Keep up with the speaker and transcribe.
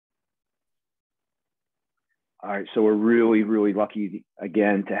All right, so we're really, really lucky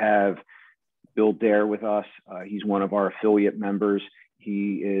again to have Bill Dare with us. He's one of our affiliate members.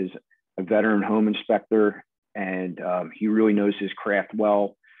 He is a veteran home inspector, and he really knows his craft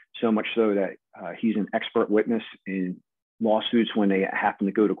well, so much so that he's an expert witness in lawsuits when they happen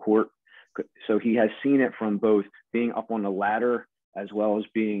to go to court. So he has seen it from both being up on the ladder as well as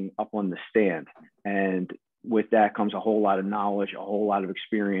being up on the stand. And with that comes a whole lot of knowledge, a whole lot of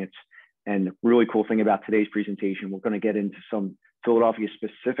experience. And the really cool thing about today's presentation, we're going to get into some Philadelphia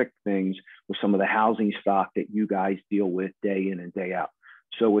specific things with some of the housing stock that you guys deal with day in and day out.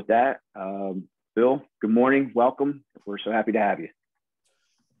 So with that, Bill, good morning, welcome. We're so happy to have you.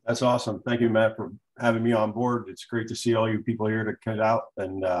 That's awesome. Thank you, Matt, for having me on board. It's great to see all you people here to get out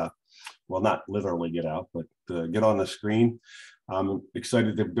and, well, not literally get out, but get on the screen. I'm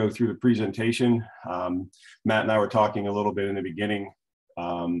excited to go through the presentation. Matt and I were talking a little bit in the beginning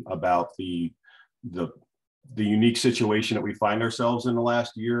about the unique situation that we find ourselves in the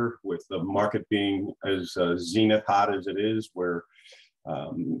last year, with the market being as zenith hot as it is, where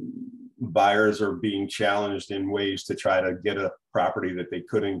buyers are being challenged in ways to try to get a property that they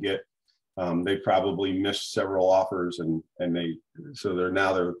couldn't get. They probably missed several offers, and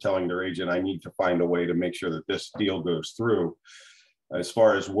they're telling their agent, I need to find a way to make sure that this deal goes through. As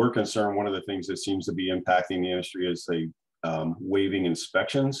far as we're concerned, one of the things that seems to be impacting the industry is waiving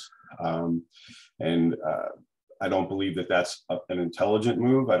inspections. I don't believe that that's an intelligent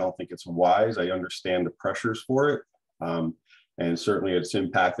move. I don't think it's wise. I understand the pressures for it. And certainly it's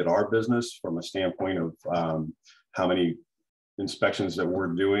impacted our business from a standpoint of how many inspections that we're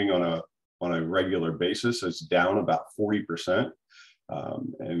doing on a regular basis. It's down about 40%.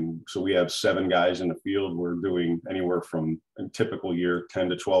 And so we have 7 guys in the field. We're doing anywhere from, in a typical year, 10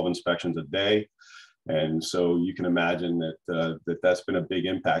 to 12 inspections a day. And so you can imagine that that's been a big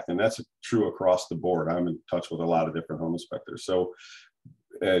impact, and that's true across the board. I'm in touch with a lot of different home inspectors. So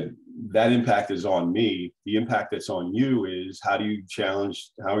that impact is on me. The impact that's on you is how are you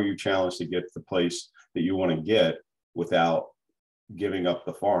challenged to get to the place that you want to get without giving up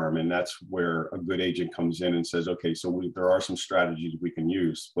the farm? And that's where a good agent comes in and says, okay, so there are some strategies we can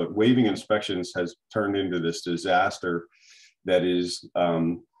use. But waiving inspections has turned into this disaster that is,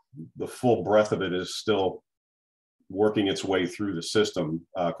 the full breadth of it is still working its way through the system.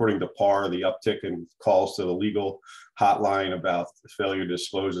 According to PAR, the uptick in calls to the legal hotline about failure to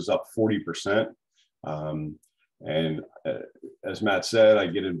disclose is up 40%. As Matt said, I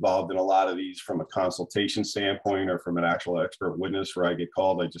get involved in a lot of these from a consultation standpoint or from an actual expert witness where I get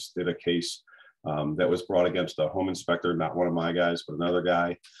called. I just did a case that was brought against a home inspector, not one of my guys, but another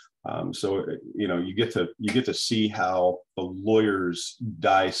guy. So, you get to see how the lawyers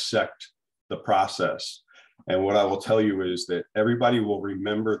dissect the process. And what I will tell you is that everybody will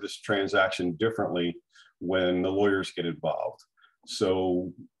remember this transaction differently when the lawyers get involved.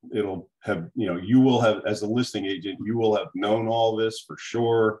 So it'll have, you will have, as a listing agent, you will have known all this for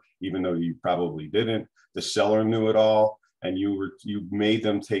sure, even though you probably didn't. The seller knew it all, and you made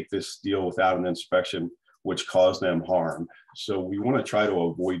them take this deal without an inspection, which caused them harm. So we want to try to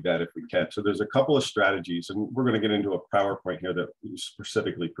avoid that if we can. So there's a couple of strategies, and we're going to get into a PowerPoint here that we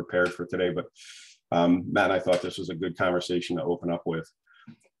specifically prepared for today. But Matt and I thought this was a good conversation to open up with.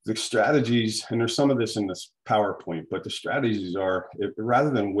 The strategies, and there's some of this in this PowerPoint, but the strategies are, rather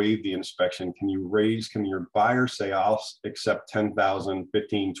than waive the inspection, can your buyer say, I'll accept 10,000,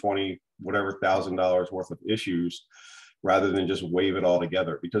 15, 20, whatever $1,000 worth of issues, rather than just waive it all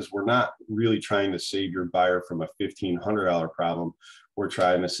together? Because we're not really trying to save your buyer from a $1,500 problem. We're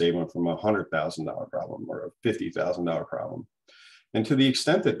trying to save them from a $100,000 problem or a $50,000 problem. And to the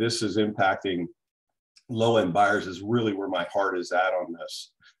extent that this is impacting low-end buyers is really where my heart is at on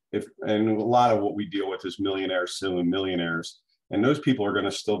this. And a lot of what we deal with is millionaires suing millionaires. And those people are going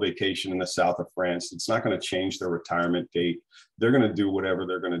to still vacation in the south of France. It's not going to change their retirement date. They're going to do whatever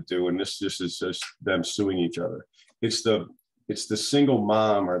they're going to do. And this just is just them suing each other. It's the single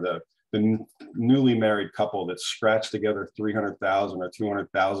mom or the newly married couple that scratched together $300,000 or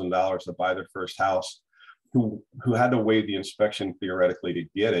 $200,000 to buy their first house, who had to waive the inspection theoretically to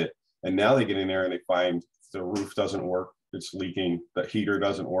get it. And now they get in there and they find the roof doesn't work, it's leaking, the heater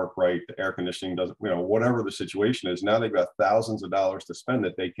doesn't work right, the air conditioning doesn't, whatever the situation is. Now they've got thousands of dollars to spend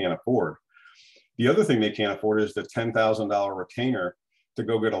that they can't afford. The other thing they can't afford is the $10,000 retainer to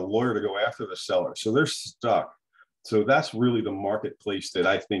go get a lawyer to go after the seller. So they're stuck. So that's really the marketplace that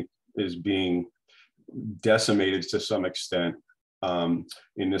I think is being decimated to some extent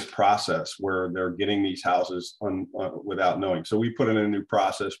in this process, where they're getting these houses without knowing. So we put in a new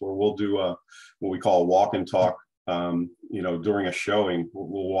process where we'll do what we call a walk and talk you know, during a showing,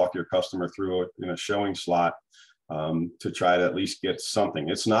 we'll walk your customer through it in a showing slot to try to at least get something.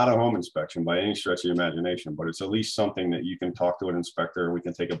 It's not a home inspection by any stretch of the imagination, but it's at least something that you can talk to an inspector. We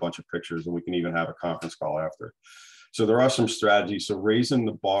can take a bunch of pictures, and we can even have a conference call after. So there are some strategies. So raising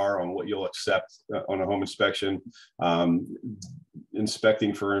the bar on what you'll accept on a home inspection,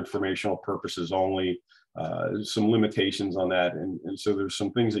 inspecting for informational purposes only, some limitations on that. And so there's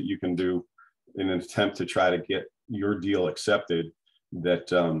some things that you can do in an attempt to try to get your deal accepted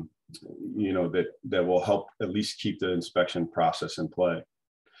that, you know, that will help at least keep the inspection process in play.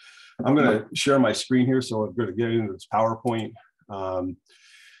 I'm going to share my screen here. So I'm going to get into this PowerPoint.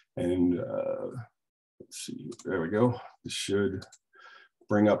 Let's see, there we go. This should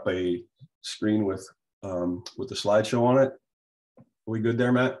bring up a screen with the slideshow on it. Are we good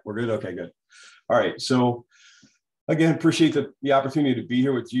there, Matt? We're good? Okay, good. All right, so again, appreciate the opportunity to be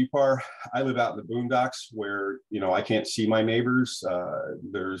here with GPAR. I live out in the boondocks where, you know, I can't see my neighbors.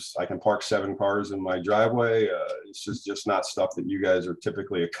 I can park 7 cars in my driveway. It's just not stuff that you guys are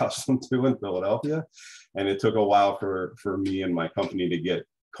typically accustomed to in Philadelphia. And it took a while for me and my company to get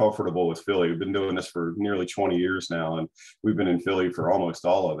comfortable with Philly. We've been doing this for nearly 20 years now, and we've been in Philly for almost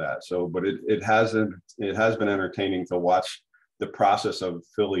all of that. So, but it has been entertaining to watch the process of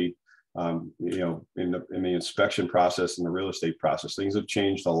Philly. You know, in the inspection process and the real estate process, things have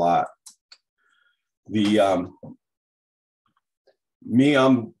changed a lot. I'm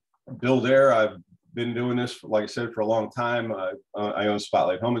Bill Dare. I've been doing this, like I said, for a long time. I own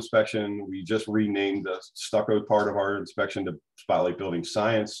Spotlight Home Inspection. We just renamed the stucco part of our inspection to Spotlight Building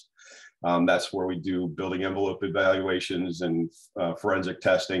Science. That's where we do building envelope evaluations and forensic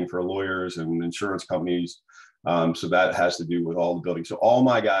testing for lawyers and insurance companies. So that has to do with all the buildings. So all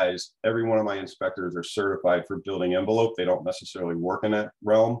my guys, every one of my inspectors are certified for building envelope. They don't necessarily work in that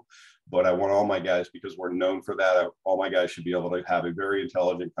realm, but I want all my guys, because we're known for that, all my guys should be able to have a very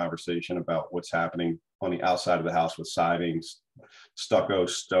intelligent conversation about what's happening on the outside of the house with sidings, stucco,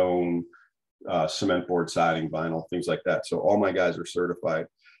 stone, cement board siding, vinyl, things like that. So all my guys are certified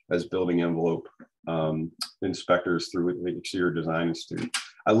as building envelope inspectors through the Exterior Design Institute.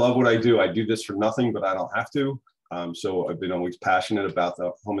 I love what I do. I do this for nothing, but I don't have to. So I've been always passionate about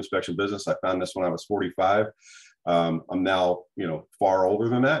the home inspection business. I found this when I was 45. I'm now, you know, far older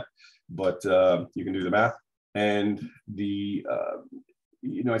than that, but you can do the math. And you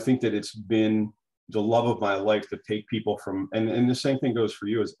know, I think that it's been the love of my life to take people from, and the same thing goes for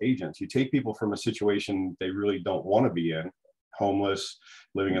you as agents. You take people from a situation they really don't want to be in, homeless,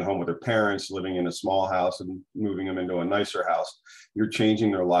 living at home with their parents, living in a small house, and moving them into a nicer house. You're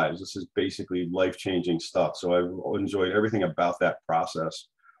changing their lives. This is basically life-changing stuff. So I've enjoyed everything about that process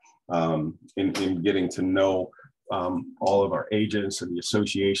in getting to know all of our agents and the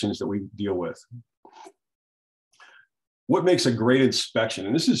associations that we deal with. What makes a great inspection,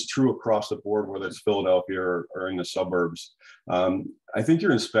 and this is true across the board, whether it's Philadelphia or in the suburbs, I think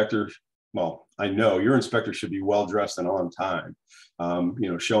your inspector, well, I know your inspector should be well dressed and on time.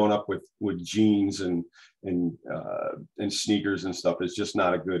 You know, showing up with jeans and sneakers and stuff is just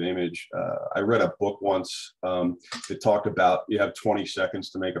not a good image. I read a book once that talked about you have 20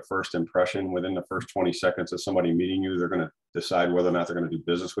 seconds to make a first impression. Within the first 20 seconds of somebody meeting you, they're going to decide whether or not they're going to do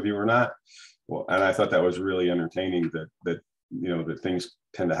business with you or not. Well, and I thought that was really entertaining that you know, that things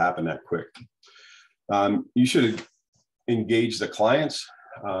tend to happen that quick. You should engage the clients.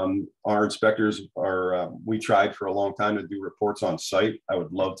 Our inspectors are, we tried for a long time to do reports on site. I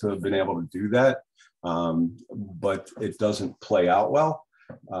would love to have been able to do that, but it doesn't play out well.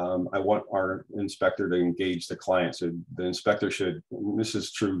 I want our inspector to engage the client. So the inspector should, and this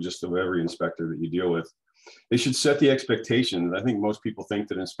is true just of every inspector that you deal with, they should set the expectations. I think most people think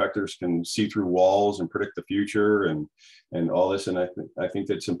that inspectors can see through walls and predict the future and all this. And I think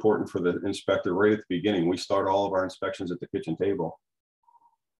that's important for the inspector right at the beginning. We start all of our inspections at the kitchen table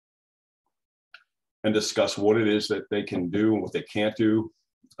and discuss what it is that they can do and what they can't do.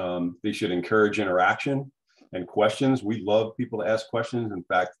 They should encourage interaction and questions. We love people to ask questions. In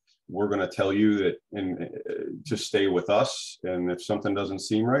fact, we're going to tell you that to stay with us. And if something doesn't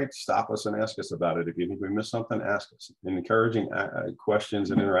seem right, stop us and ask us about it. If you think we missed something, ask us. And encouraging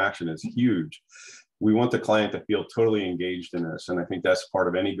questions and interaction is huge. We want the client to feel totally engaged in this. And I think that's part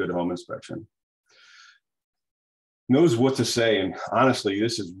of any good home inspection. Knows what to say. And honestly,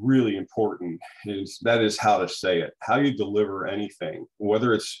 this is really important, that is how to say it, how you deliver anything,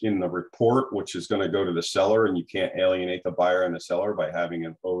 whether it's in the report, which is going to go to the seller, and you can't alienate the buyer and the seller by having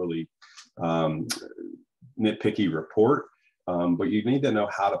an overly nitpicky report. But you need to know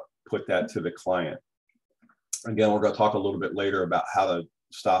how to put that to the client. Again, we're going to talk a little bit later about how to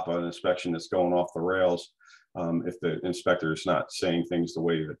stop an inspection that's going off the rails. if the inspector is not saying things the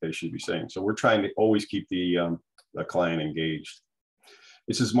way that they should be saying. So we're trying to always keep the client engaged.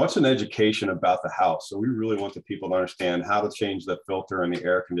 It's as much an education about the house. So we really want the people to understand how to change the filter and the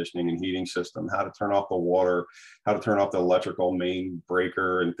air conditioning and heating system, how to turn off the water, how to turn off the electrical main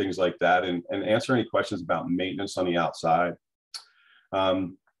breaker and things like that, and answer any questions about maintenance on the outside.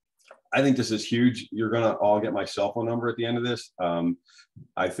 I think this is huge. You're going to all get my cell phone number at the end of this.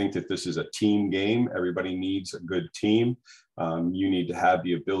 I think that this is a team game. Everybody needs a good team. You need to have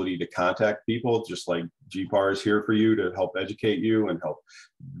the ability to contact people, just like GPAR is here for you to help educate you and help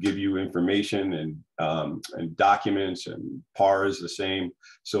give you information, and documents, and PAR is the same.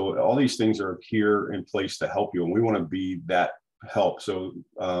 So all these things are here in place to help you, and we want to be that help. So,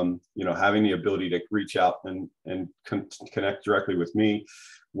 you know, having the ability to reach out and connect directly with me,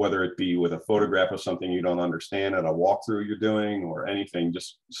 whether it be with a photograph of something you don't understand at a walkthrough you're doing or anything,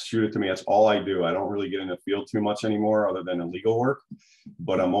 just shoot it to me. That's all I do. I don't really get in the field too much anymore other than the legal work,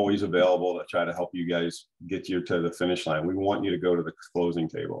 but I'm always available to try to help you guys get you to the finish line. We want you to go to the closing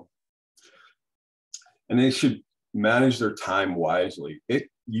table. And they should manage their time wisely.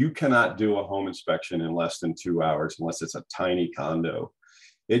 You cannot do a home inspection in less than 2 hours unless it's a tiny condo.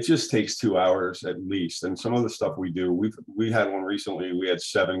 It just takes 2 hours at least. And some of the stuff we do, we had one recently, we had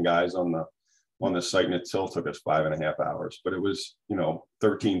 7 guys on the site, and it still took us 5.5 hours, but it was, you know,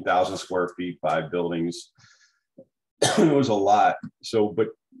 13,000 square feet, 5 buildings. It was a lot. So, but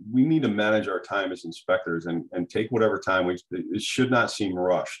we need to manage our time as inspectors and take whatever time it should not seem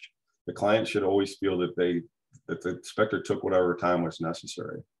rushed. The client should always feel that the inspector took whatever time was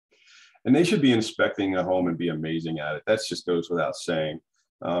necessary. And they should be inspecting a home and be amazing at it. That just goes without saying.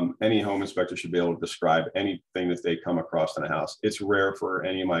 Any home inspector should be able to describe anything that they come across in a house. It's rare for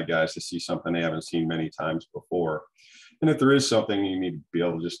any of my guys to see something they haven't seen many times before. And if there is something, you need to be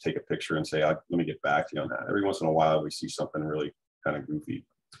able to just take a picture and say, let me get back to you on that. Every once in a while, we see something really kind of goofy.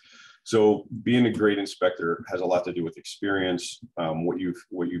 So being a great inspector has a lot to do with experience, what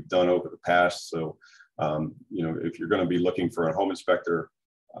you've done over the past. So, you know, if you're going to be looking for a home inspector,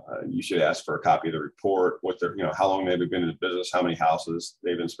 you should ask for a copy of the report, how long they've been in the business, how many houses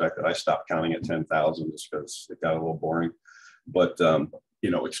they've inspected. I stopped counting at 10,000 just because it got a little boring. But, you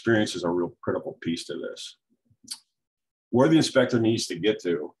know, experience is a real critical piece to this. Where the inspector needs to get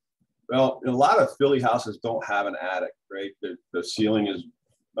to. Well, a lot of Philly houses don't have an attic, right? The ceiling is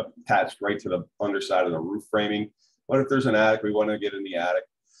attached right to the underside of the roof framing. But if there's an attic, we want to get in the attic.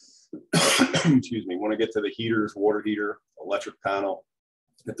 Excuse me, want to get to the heaters, water heater, electric panel.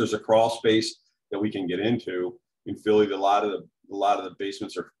 If there's a crawl space that we can get into in Philly, a lot of the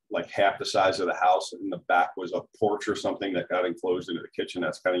basements are like half the size of the house, and the back was a porch or something that got enclosed into the kitchen.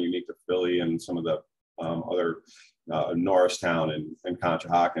 That's kind of unique to Philly and some of the other Norristown and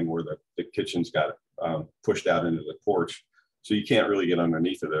Conshohocken, where the kitchen's got pushed out into the porch. So you can't really get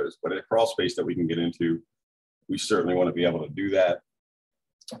underneath of those. But a crawl space that we can get into, we certainly want to be able to do that.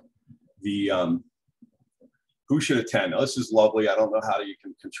 Who should attend? Now, this is lovely. I don't know how you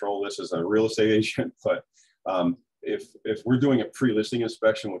can control this as a real estate agent, but if we're doing a pre-listing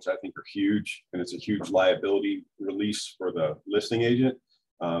inspection, which I think are huge, and it's a huge liability release for the listing agent,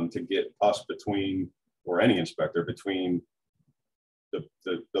 to get us between, or any inspector, between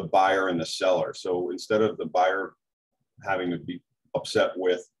the buyer and the seller. So instead of the buyer having to be upset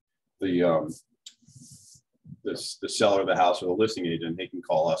with the seller of the house or the listing agent, they can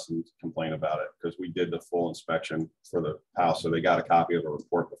call us and complain about it because we did the full inspection for the house. So they got a copy of the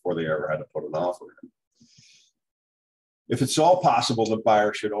report before they ever had to put an offer in. If it's all possible, the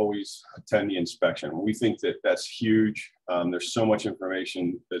buyer should always attend the inspection. We think that that's huge. There's so much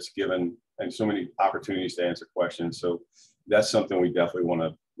information that's given and so many opportunities to answer questions. So that's something we definitely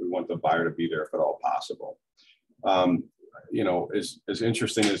we want the buyer to be there if at all possible. You know, as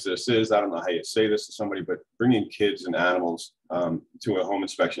interesting as this is, I don't know how you say this to somebody, but bringing kids and animals to a home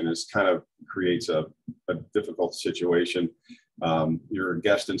inspection creates a difficult situation. You're a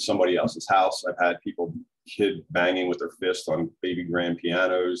guest in somebody else's house. I've had kid banging with their fist on baby grand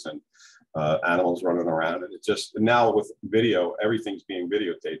pianos and animals running around. And now with video, everything's being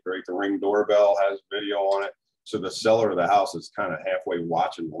videotaped, right? The Ring doorbell has video on it. So the seller of the house is kind of halfway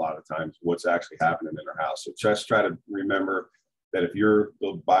watching a lot of times what's actually happening in their house. So just try to remember that if you're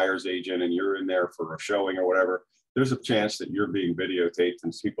the buyer's agent and you're in there for a showing or whatever, there's a chance that you're being videotaped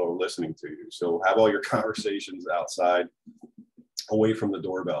and people are listening to you. So have all your conversations outside, away from the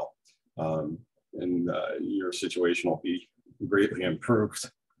doorbell, and your situation will be greatly improved.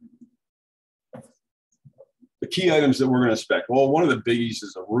 The key items that we're going to inspect. Well, one of the biggies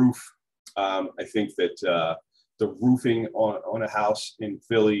is a roof. I think that the roofing on a house in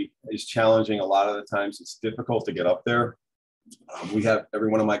Philly is challenging. A lot of the times it's difficult to get up there.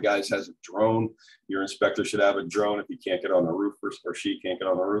 Every one of my guys has a drone. Your inspector should have a drone if he can't get on the roof or she can't get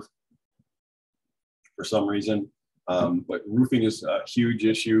on the roof for some reason. But roofing is a huge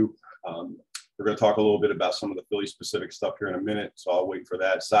issue. We're going to talk a little bit about some of the Philly specific stuff here in a minute, so I'll wait for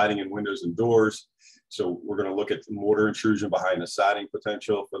that. Siding and windows and doors. So we're going to look at the mortar intrusion behind the siding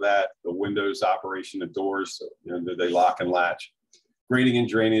potential for that, the windows operation, the doors, do they lock and latch? Grading and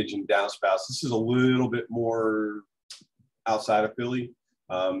drainage and downspouts. This is a little bit more outside of Philly.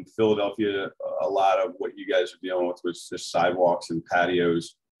 Philadelphia, a lot of what you guys are dealing with was just sidewalks and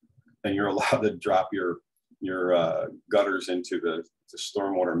patios, and you're allowed to drop your gutters into the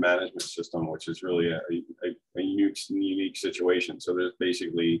stormwater management system, which is really a unique situation. So there's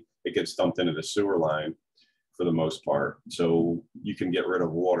basically, it gets dumped into the sewer line for the most part. So you can get rid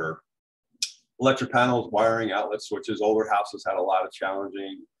of water. Electric panels, wiring, outlet switches. Older houses had a lot of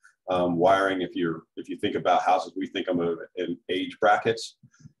challenging wiring. If you think about houses, we think of them in age brackets.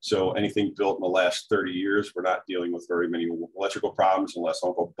 So anything built in the last 30 years, we're not dealing with very many electrical problems unless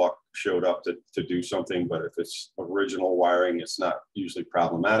Uncle Buck showed up to do something. But if it's original wiring, it's not usually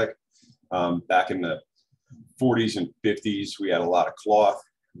problematic. Back in the 40s and 50s, we had a lot of cloth.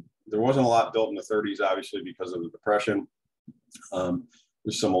 There wasn't a lot built in the 30s, obviously, because of the Depression.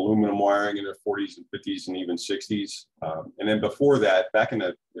 There's some aluminum wiring in the 40s and 50s and even 60s. And then before that, back in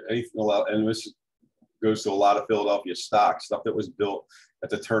the, and this goes to a lot of Philadelphia stuff that was built at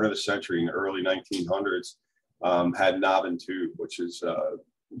the turn of the century in the early 1900s, had knob and tube, which is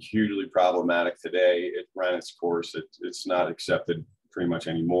hugely problematic today. It ran its course. It's not accepted pretty much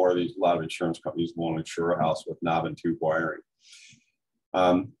anymore. A lot of insurance companies won't insure a house with knob and tube wiring.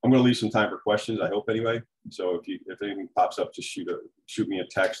 I'm going to leave some time for questions, I hope, anyway. So if anything pops up, just shoot me a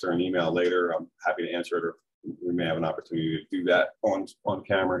text or an email later. I'm happy to answer it, or we may have an opportunity to do that on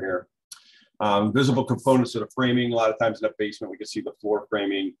camera here. Visible components of the framing. A lot of times in the basement, we can see the floor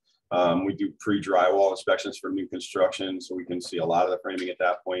framing. We do pre-drywall inspections for new construction, so we can see a lot of the framing at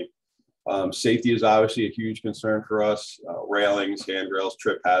that point. Safety is obviously a huge concern for us. Railings, handrails,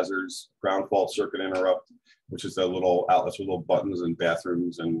 trip hazards, ground fault circuit interrupt, which is the little outlets with little buttons in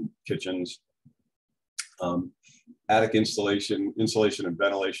bathrooms and kitchens. Attic insulation and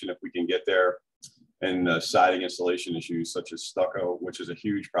ventilation, if we can get there. And siding installation issues such as stucco, which is a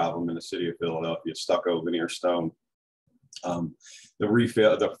huge problem in the city of Philadelphia, stucco, veneer stone.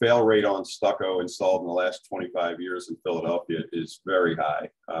 The fail rate on stucco installed in the last 25 years in Philadelphia is very high.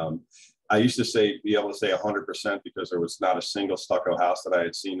 I used to be able to say 100% because there was not a single stucco house that I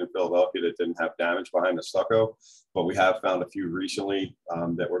had seen in Philadelphia that didn't have damage behind the stucco, but we have found a few recently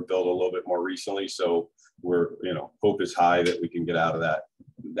that were built a little bit more recently. So hope is high that we can get out of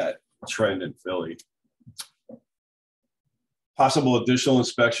that trend in Philly. Possible additional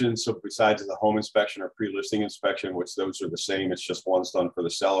inspections. So besides the home inspection or pre-listing inspection, which those are the same, it's just one's done for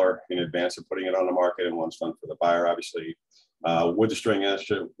the seller in advance of putting it on the market and one's done for the buyer, obviously. Wood destroying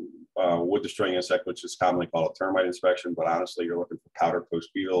insect, which is commonly called a termite inspection, but honestly, you're looking for powder post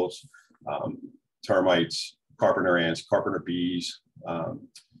beetles, termites, carpenter ants, carpenter bees.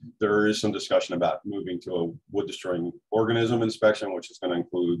 There is some discussion about moving to a wood destroying organism inspection, which is going to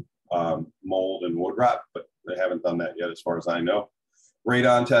include mold and wood rot, but they haven't done that yet as far as I know.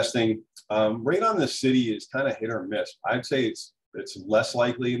 Radon testing. Radon in the city is kind of hit or miss. I'd say it's less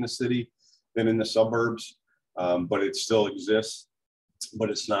likely in the city than in the suburbs, but it still exists, but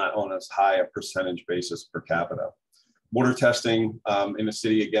it's not on as high a percentage basis per capita. Water testing in the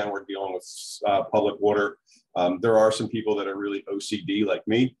city, again, we're dealing with public water. There are some people that are really OCD like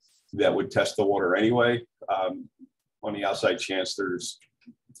me that would test the water anyway. On the outside chance there's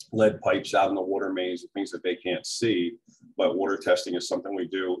lead pipes out in the water mains and things that they can't see, but water testing is something we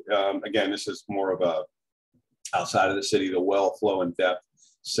do. Again, this is more of a outside of the city, the well flow and depth,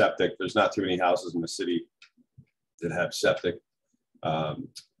 septic. There's not too many houses in the city that have septic.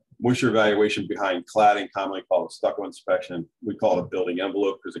 Moisture evaluation behind cladding, commonly called a stucco inspection. We call it a building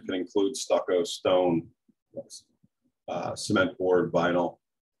envelope because it can include stucco, stone, cement board, vinyl.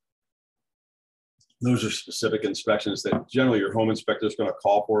 Those are specific inspections that generally your home inspector is going to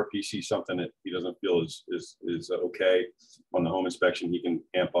call for. If he sees something that he doesn't feel is okay on the home inspection, he can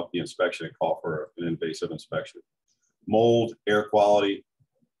amp up the inspection and call for an invasive inspection. Mold, air quality.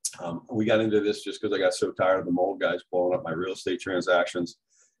 We got into this just because I got so tired of the mold guys blowing up my real estate transactions.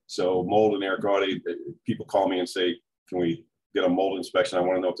 So mold and air quality, people call me and say, can we get a mold inspection? I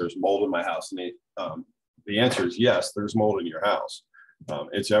want to know if there's mold in my house. And the answer is yes, there's mold in your house.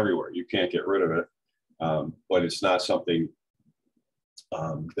 It's everywhere. You can't get rid of it. But it's not something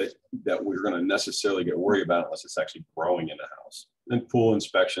that we're going to necessarily get worried about unless it's actually growing in the house. And pool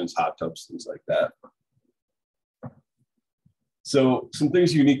inspections, hot tubs, things like that. So some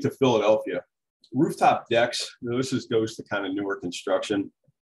things unique to Philadelphia. Rooftop decks. This goes to kind of newer construction.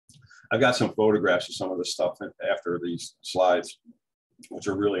 I've got some photographs of some of the stuff after these slides, which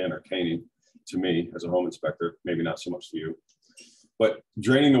are really entertaining to me as a home inspector, maybe not so much to you. But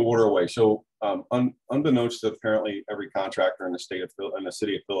draining the water away. So unbeknownst to apparently every contractor in the city of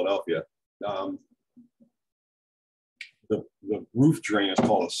Philadelphia, the roof drain is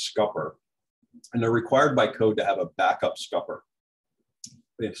called a scupper, and they're required by code to have a backup scupper.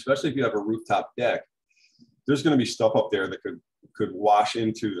 Especially if you have a rooftop deck, there's going to be stuff up there that could wash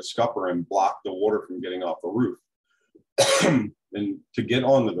into the scupper and block the water from getting off the roof. And to get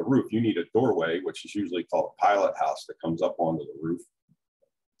onto the roof, you need a doorway, which is usually called a pilot house, that comes up onto the roof.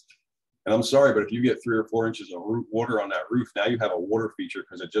 And I'm sorry, but if you get 3 or 4 inches of water on that roof, now you have a water feature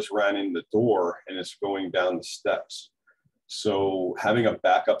because it just ran in the door and it's going down the steps. So having a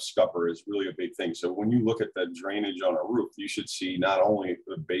backup scupper is really a big thing. So when you look at the drainage on a roof, you should see not only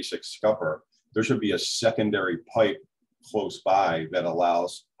the basic scupper, there should be a secondary pipe close by that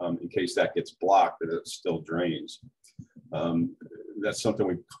allows, in case that gets blocked, that it still drains. That's something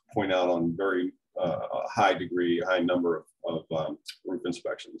we point out on very high number of roof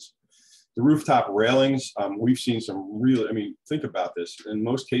inspections. The rooftop railings, we've seen some really, I mean, think about this. In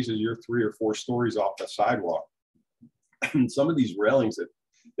most cases, you're 3 or 4 stories off the sidewalk. And some of these railings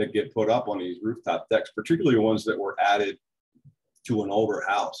that get put up on these rooftop decks, particularly the ones that were added to an older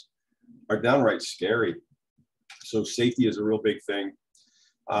house, are downright scary. So safety is a real big thing.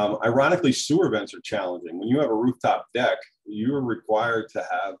 Ironically, sewer vents are challenging. When you have a rooftop deck, you are required to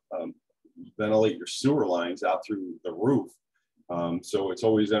have ventilate your sewer lines out through the roof. So it's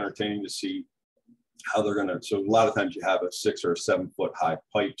always entertaining to see how they're going to. So a lot of times you have a 6 or 7 foot high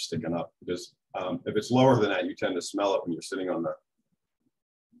pipe sticking up, because if it's lower than that, you tend to smell it when you're sitting on the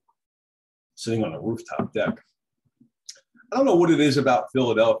rooftop deck. I don't know what it is about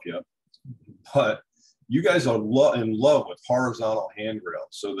Philadelphia, but you guys are in love with horizontal handrails.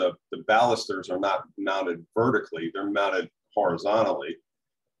 So the balusters are not mounted vertically, they're mounted horizontally,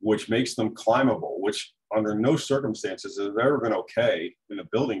 which makes them climbable, which under no circumstances has ever been okay in a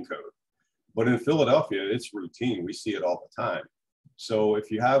building code. But in Philadelphia, it's routine. We see it all the time. So if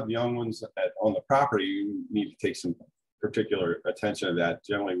you have young ones on the property, you need to take some particular attention to that.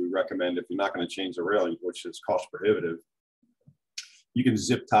 Generally, we recommend, if you're not going to change the railing, which is cost prohibitive, you can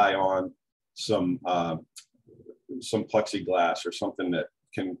zip tie on some plexiglass or something that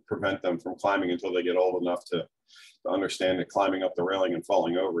can prevent them from climbing until they get old enough to understand that climbing up the railing and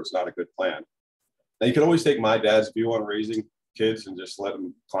falling over is not a good plan. Now, you can always take my dad's view on raising kids and just let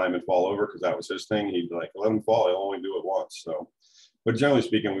them climb and fall over, because that was his thing. He'd be like, let them fall, he'll only do it once. So, but generally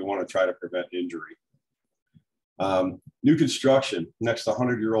speaking, we want to try to prevent injury. New construction next to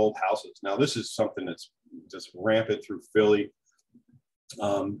 100-year-old houses. Now, this is something that's just rampant through Philly.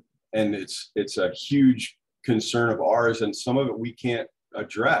 And it's a huge concern of ours, and some of it we can't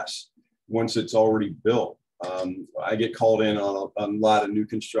address once it's already built. I get called in on a lot of new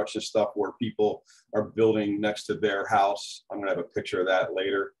construction stuff where people are building next to their house. I'm gonna have a picture of that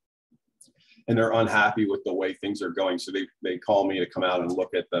later. And they're unhappy with the way things are going. So they call me to come out and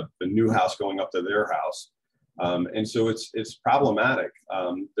look at the new house going up to their house. And so it's problematic.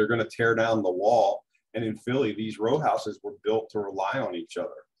 They're gonna tear down the wall. And in Philly, these row houses were built to rely on each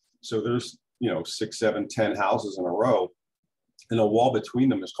other. So there's 6, 7, 10 houses in a row, and the wall between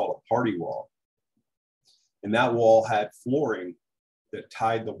them is called a party wall. And that wall had flooring that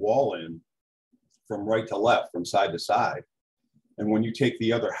tied the wall in from right to left, from side to side. And when you take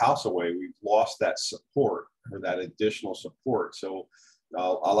the other house away, we've lost that support, or that additional support. So a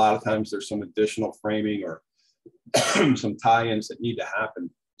lot of times there's some additional framing or some tie-ins that need to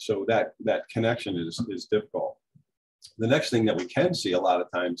happen. So that connection is difficult. The next thing that we can see a lot of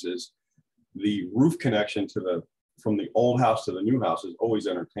times is the roof connection from the old house to the new house is always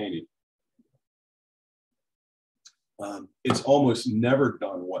entertaining. It's almost never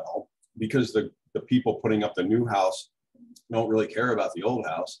done well, because the people putting up the new house don't really care about the old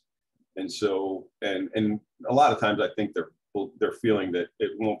house. And so, and a lot of times I think they're feeling that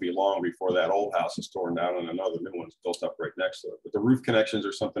it won't be long before that old house is torn down and another new one's built up right next to it. But the roof connections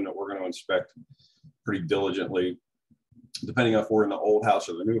are something that we're going to inspect pretty diligently, depending on if we're in the old house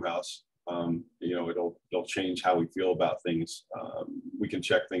or the new house. It'll change how we feel about things. We can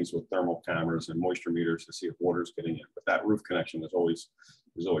check things with thermal cameras and moisture meters to see if water's getting in, but that roof connection is always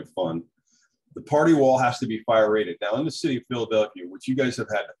fun. The party wall has to be fire rated. Now, in the city of Philadelphia, which you guys have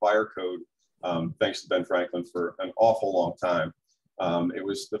had the fire code, thanks to Ben Franklin, for an awful long time, It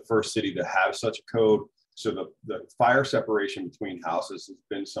was the first city to have such a code. So the fire separation between houses has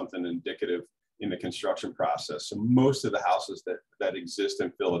been something indicative in the construction process. So most of the houses that exist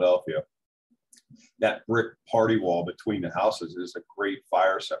in Philadelphia, that brick party wall between the houses is a great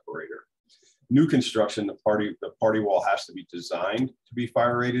fire separator. New construction, the party wall has to be designed to be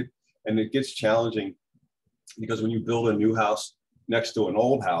fire rated, and it gets challenging because when you build a new house next to an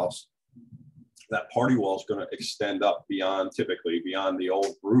old house, that party wall is going to extend up typically beyond the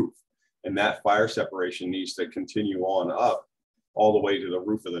old roof, and that fire separation needs to continue on up all the way to the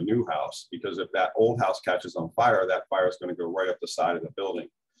roof of the new house, because if that old house catches on fire, that fire is going to go right up the side of the building.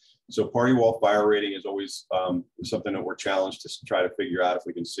 So party wall fire rating is always something that we're challenged to try to figure out if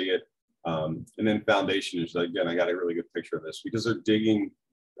we can see it. And then foundation is, again, I got a really good picture of this because they're digging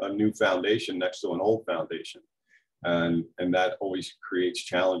a new foundation next to an old foundation. And that always creates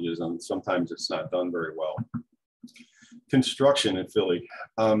challenges, and sometimes it's not done very well. Construction in Philly.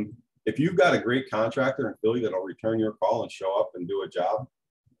 If you've got a great contractor in Philly that'll return your call and show up and do a job,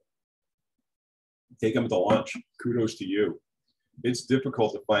 take them to lunch. Kudos to you. It's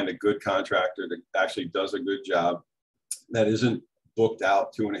difficult to find a good contractor that actually does a good job that isn't booked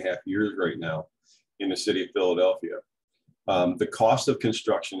out 2.5 years right now in the city of Philadelphia. The cost of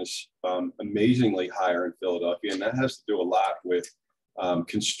construction is amazingly higher in Philadelphia, and that has to do a lot with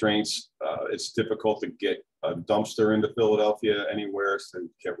constraints. It's difficult to get a dumpster into Philadelphia anywhere to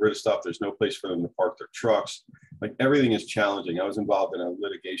get rid of stuff. There's no place for them to park their trucks. Like, everything is challenging. I was involved in a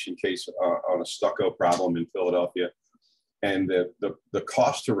litigation case on a stucco problem in Philadelphia, and the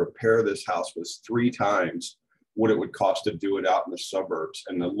cost to repair this house was 3 times what it would cost to do it out in the suburbs.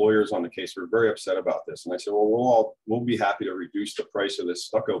 And the lawyers on the case were very upset about this. And I said, well, we'll be happy to reduce the price of this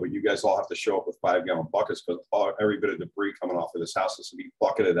stucco, but you guys all have to show up with 5-gallon buckets, because every bit of debris coming off of this house has to be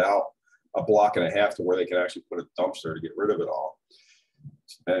bucketed out 1.5 blocks to where they can actually put a dumpster to get rid of it all.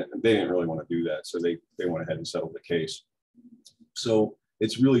 And they didn't really want to do that. So they went ahead and settled the case. So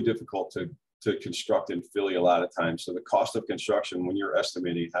it's really difficult to construct in Philly a lot of times. So the cost of construction, when you're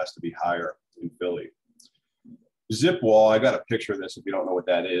estimating, has to be higher in Philly. Zip wall, I got a picture of this if you don't know what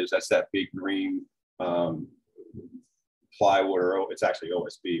that is. That's that big green plywood, or it's actually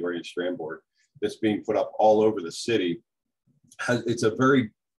OSB, or strand board, that's being put up all over the city. It's a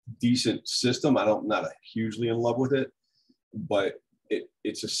very decent system. I'm not hugely in love with it, but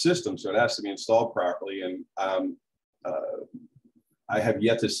it's a system, so it has to be installed properly. And I have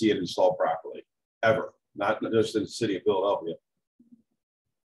yet to see it installed properly, ever. Not just in the city of Philadelphia,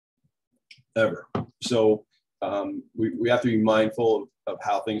 ever. So we have to be mindful of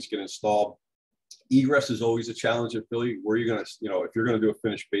how things get installed. Egress is always a challenge in Philly. Where you're going to, if you're going to do a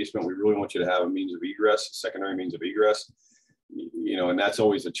finished basement, we really want you to have a means of egress, a secondary means of egress. And that's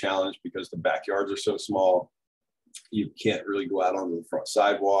always a challenge because the backyards are so small. You can't really go out onto the front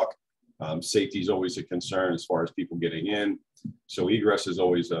sidewalk. Safety is always a concern as far as people getting in. So egress is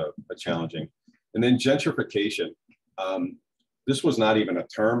always a challenging. And then gentrification. This was not even a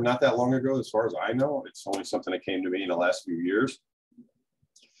term not that long ago, as far as I know. It's only something that came to me in the last few years.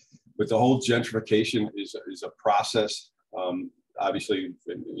 But the whole gentrification is a process. Obviously,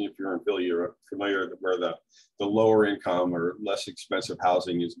 if you're in Philly, you're familiar where the lower income or less expensive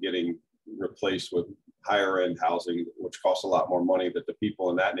housing is getting replaced with higher end housing, which costs a lot more money that the people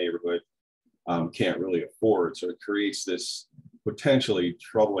in that neighborhood can't really afford. So it creates this potentially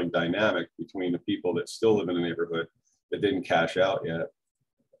troubling dynamic between the people that still live in the neighborhood that didn't cash out yet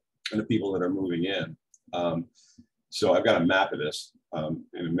and the people that are moving in. So I've got a map of this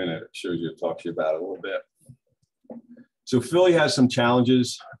in a minute. It shows you, talk to you about it a little bit. So Philly has some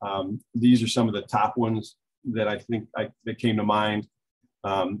challenges. These are some of the top ones that I think that came to mind.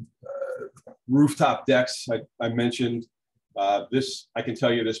 Rooftop decks, I mentioned. This, I can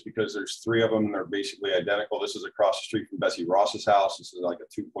tell you this because there's 3 of them and they're basically identical. This is across the street from Bessie Ross's house. This is like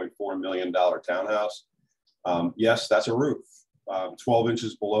a $2.4 million townhouse. Yes, that's a roof. 12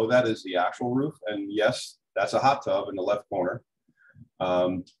 inches below that is the actual roof. And yes, that's a hot tub in the left corner.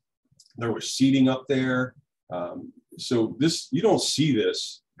 There was seating up there. So this, you don't see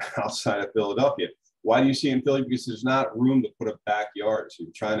this outside of Philadelphia. Why do you see it in Philly? Because there's not room to put a backyard. So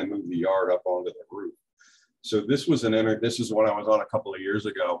you're trying to move the yard up onto the roof. So this was this is what I was on a couple of years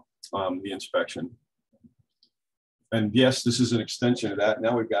ago, the inspection. And yes, this is an extension of that.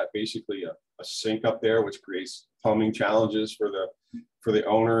 Now we've got basically a sink up there, which creates plumbing challenges for the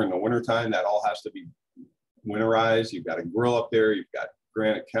owner in the wintertime. That all has to be winterized. You've got a grill up there. You've got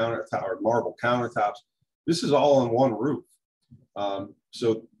granite countertop or marble countertops. This is all on one roof.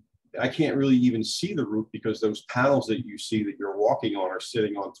 So I can't really even see the roof because those panels that you see that you're walking on are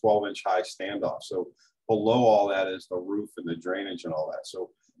sitting on 12-inch high standoffs. So below all that is the roof and the drainage and all that. So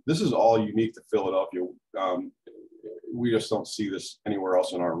this is all unique to Philadelphia. We just don't see this anywhere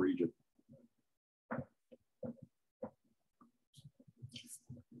else in our region.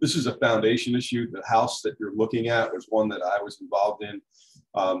 This is a foundation issue. The house that you're looking at was one that I was involved in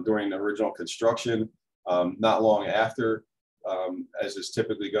during the original construction. Not long after, as is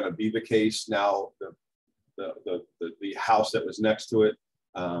typically going to be the case, now the house that was next to it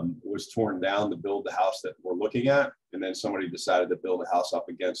was torn down to build the house that we're looking at, and then somebody decided to build a house up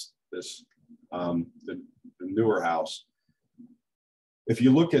against this the newer house. If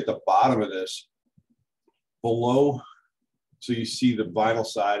you look at the bottom of this, below, so you see the vinyl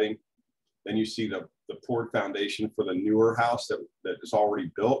siding, then you see the poured foundation for the newer house that is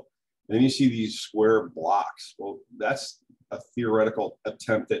already built, and then you see these square blocks. Well, that's a theoretical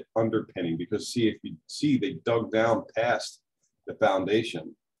attempt at underpinning, because see, if you see, they dug down past the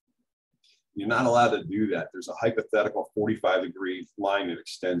foundation. You're not allowed to do that. There's a hypothetical 45-degree line that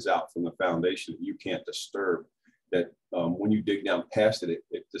extends out from the foundation that you can't disturb, that when you dig down past it,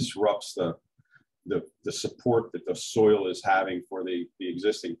 it disrupts the support that the soil is having for the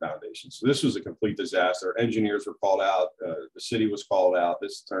existing foundation. So this was a complete disaster. Engineers were called out. The city was called out.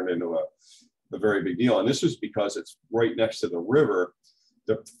 This turned into a very big deal. And this was because it's right next to the river.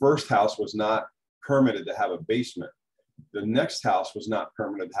 The first house was not permitted to have a basement. The next house was not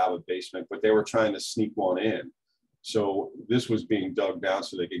permitted to have a basement, but they were trying to sneak one in. So this was being dug down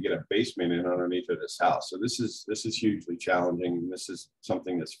so they could get a basement in underneath of this house. So this is hugely challenging. And this is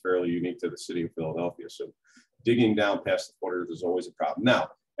something that's fairly unique to the city of Philadelphia. So digging down past the footers is always a problem. Now,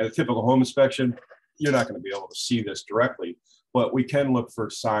 at a typical home inspection, you're not going to be able to see this directly, but we can look for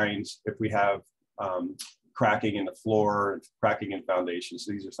signs if we have cracking in the floor, cracking in foundations.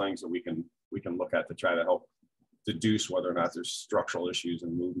 So these are things that we can look at to try to help deduce whether or not there's structural issues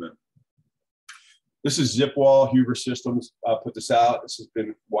in movement. This is zip wall. Huber Systems put this out. This has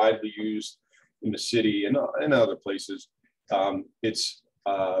been widely used in the city and other places. It's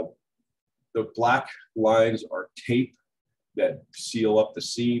the black lines are tape that seal up the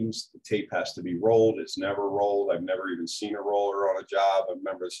seams. The tape has to be rolled. It's never rolled. I've never even seen a roller on a job. I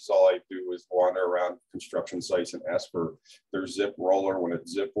remember this is all I do is wander around construction sites and ask for their zip roller when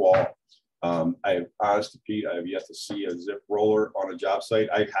it's zip wall. Honest to Pete, I have yet to see a zip roller on a job site.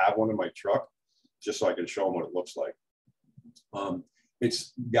 I have one in my truck, just so I can show them what it looks like.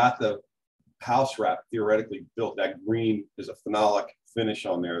 It's got the house wrap theoretically built. That green is a phenolic finish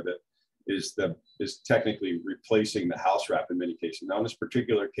on there that is technically replacing the house wrap in many cases. Now in this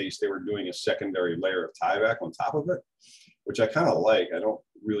particular case, they were doing a secondary layer of tieback on top of it, which I kind of like. I don't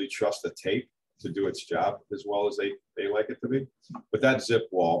really trust the tape to do its job as well as they like it to be. But that zip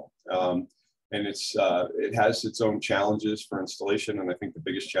wall, and it has its own challenges for installation. And I think the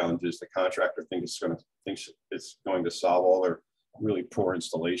biggest challenge is the contractor thinks it's going to solve all their really poor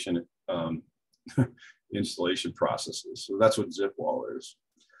installation processes. So that's what zip wall is.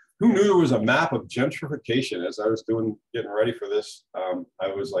 Who knew there was a map of gentrification? As I was getting ready for this, I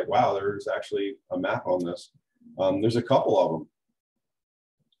was like, wow, there's actually a map on this. There's a couple of them.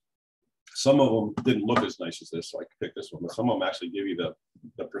 Some of them didn't look as nice as this, so I picked this one, but some of them actually give you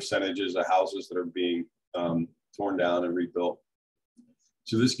the percentages of houses that are being torn down and rebuilt.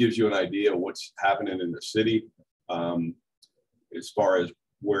 So this gives you an idea of what's happening in the city as far as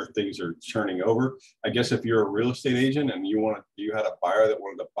where things are turning over. I guess if you're a real estate agent and you had a buyer that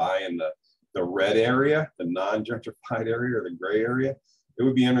wanted to buy in the red area, the non-gentrified area or the gray area, it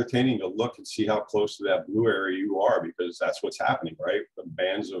would be entertaining to look and see how close to that blue area you are, because that's what's happening, right? The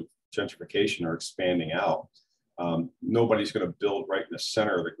bands of gentrification are expanding out. Nobody's going to build right in the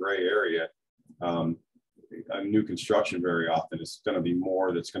center of the gray area. A new construction very often is going to be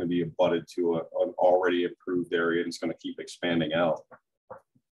more that's going to be abutted to an already improved area, and it's going to keep expanding out.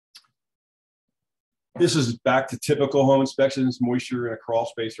 This is back to typical home inspections. Moisture in a crawl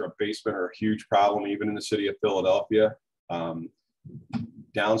space or a basement are a huge problem, even in the city of Philadelphia.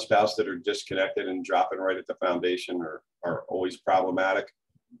 Downspouts that are disconnected and dropping right at the foundation are always problematic.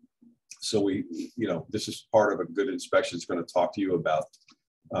 So this is part of a good inspection. It's going to talk to you about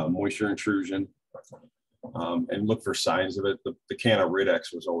moisture intrusion and look for signs of it. The can of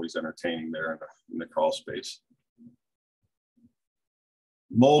Ridex was always entertaining there in the crawl space.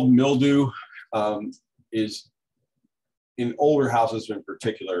 Mold mildew is, in older houses in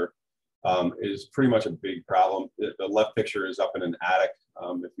particular, is pretty much a big problem. The left picture is up in an attic.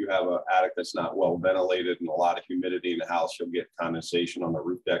 If you have an attic that's not well ventilated and a lot of humidity in the house, you'll get condensation on the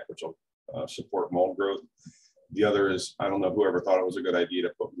roof deck, which will support mold growth. The other is, I don't know whoever thought it was a good idea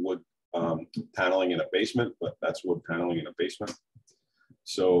to put wood paneling in a basement, but that's wood paneling in a basement.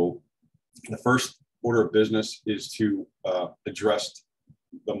 So the first order of business is to address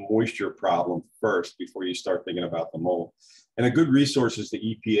the moisture problem first before you start thinking about the mold. And a good resource is the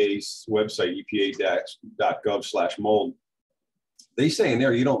EPA's website, epa.gov/mold. They say in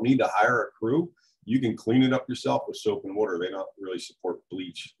there you don't need to hire a crew. You can clean it up yourself with soap and water. They don't really support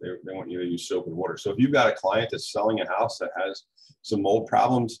bleach. They want you to use soap and water. So if you've got a client that's selling a house that has some mold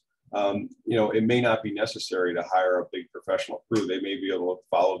problems, you know, it may not be necessary to hire a big professional crew. They may be able to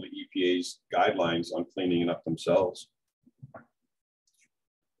follow the EPA's guidelines on cleaning it up themselves.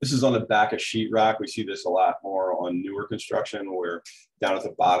 This is on the back of sheetrock. We see this a lot more on newer construction, where down at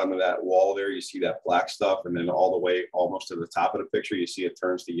the bottom of that wall there, you see that black stuff, and then all the way almost to the top of the picture, you see it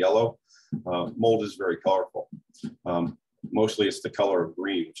turns to yellow. Mold is very colorful. Mostly it's the color of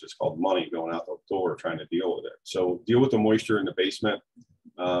green, which is called money, going out the door trying to deal with it. So deal with the moisture in the basement.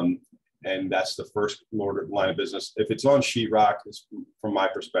 And that's the first line of business. If it's on sheetrock, from my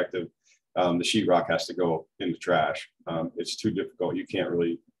perspective, the sheetrock has to go in the trash. It's too difficult. You can't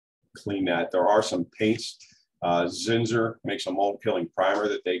really clean that. There are some paints. Zinsser makes a mold killing primer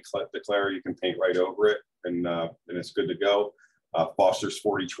that they declare you can paint right over it, and it's good to go. Foster's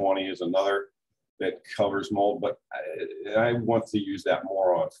 4020 is another that covers mold, but I want to use that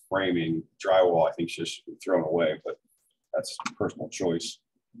more on framing. Drywall, I think, should be thrown away, but that's personal choice.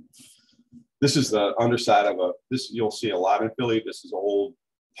 This is the underside of this you'll see a lot in Philly. This is old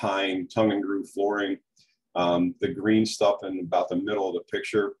pine tongue and groove flooring. The green stuff in about the middle of the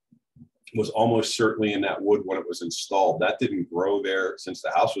picture was almost certainly in that wood when it was installed. That didn't grow there since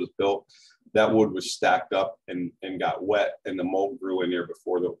the house was built. That wood was stacked up and got wet, and the mold grew in there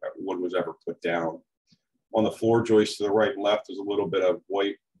before the wood was ever put down. On the floor joist to the right and left is a little bit of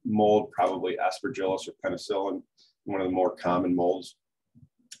white mold, probably aspergillus or penicillin, one of the more common molds.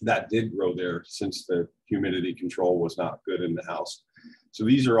 That did grow there since the humidity control was not good in the house. So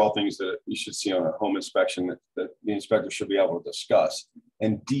these are all things that you should see on a home inspection that the inspector should be able to discuss,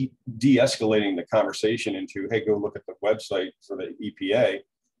 and de-escalating the conversation into, hey, go look at the website for the EPA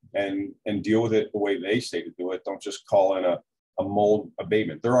and deal with it the way they say to do it. Don't just call in a mold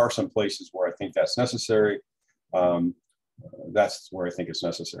abatement. There are some places where I think that's necessary. That's where I think it's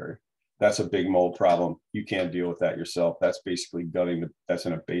necessary. That's a big mold problem. You can't deal with that yourself. That's basically gutting. That's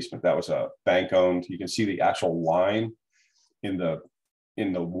in a basement. That was a bank owned. You can see the actual line in the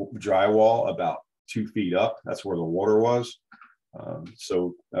drywall about 2 feet up. That's where the water was.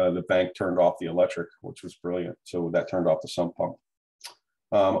 So the bank turned off the electric, which was brilliant. So that turned off the sump pump.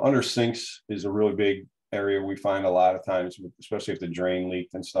 Under sinks is a really big area we find a lot of times, especially if the drain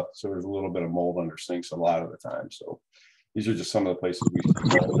leaked and stuff. So there's a little bit of mold under sinks a lot of the time. So these are just some of the places we see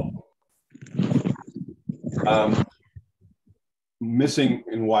mold. Missing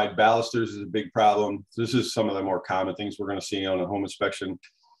and wide balusters is a big problem. This is some of the more common things we're going to see on a home inspection.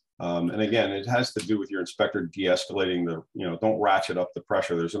 And again, it has to do with your inspector de-escalating don't ratchet up the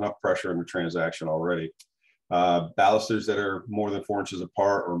pressure. There's enough pressure in the transaction already. Balusters that are more than 4 inches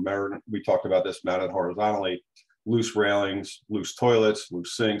apart, or we talked about this, mounted horizontally, loose railings, loose toilets,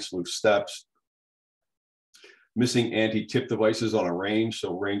 loose sinks, loose steps. Missing anti-tip devices on a range.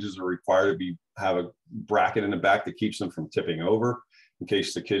 So ranges are required to have a bracket in the back that keeps them from tipping over in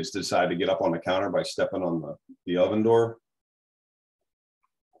case the kids decide to get up on the counter by stepping on the oven door.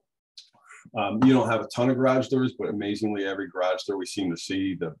 You don't have a ton of garage doors, but amazingly every garage door we seem to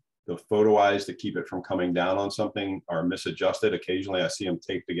see, the photo eyes to keep it from coming down on something are misadjusted. Occasionally I see them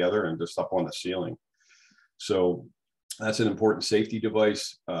taped together and just up on the ceiling. So that's an important safety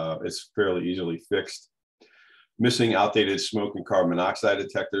device. It's fairly easily fixed. Missing outdated smoke and carbon monoxide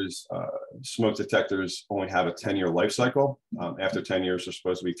detectors. Smoke detectors only have a 10-year life cycle. After 10 years, they're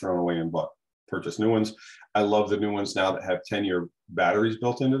supposed to be thrown away and purchase new ones. I love the new ones now that have 10-year batteries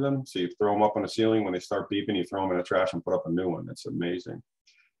built into them. So you throw them up on the ceiling. When they start beeping, you throw them in the trash and put up a new one. It's amazing.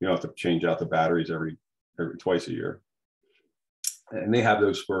 You don't have to change out the batteries every twice a year. And they have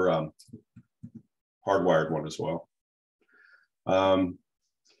those for hardwired one as well. I'm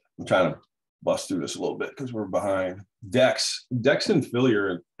trying to bust through this a little bit because we're behind. Decks in Philly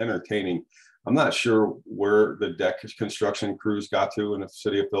are entertaining. I'm not sure where the deck construction crews got to in the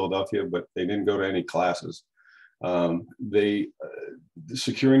city of Philadelphia, but they didn't go to any classes.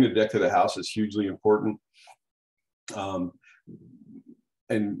 Securing the deck to the house is hugely important.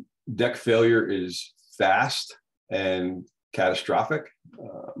 And deck failure is fast and catastrophic.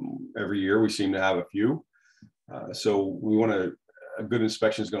 Every year we seem to have a few. So we want to, a good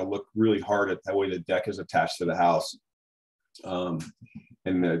inspection is going to look really hard at the way the deck is attached to the house. And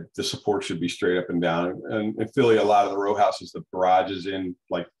the support should be straight up and down. And in Philly, a lot of the row houses, the garage is in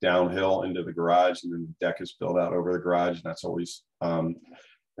like downhill into the garage, and then the deck is built out over the garage. And that's always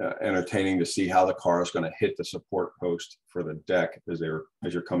entertaining to see how the car is going to hit the support post for the deck as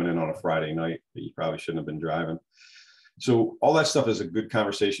you're coming in on a Friday night that you probably shouldn't have been driving. So all that stuff is a good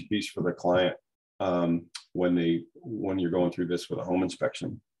conversation piece for the client when you're going through this with a home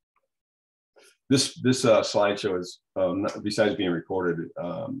inspection. This slideshow is besides being recorded,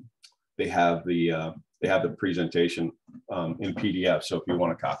 they have the presentation in PDF. So if you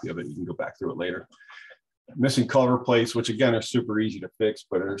want a copy of it, you can go back through it later. Missing cover plates, which again are super easy to fix,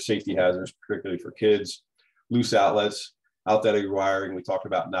 but are safety hazards, particularly for kids. Loose outlets, outdated wiring. We talked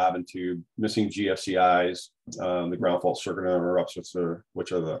about knob and tube. Missing GFCIs, the ground fault circuit interrupts,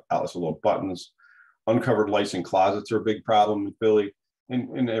 which are the outlets with little buttons. Uncovered lights in closets are a big problem in Philly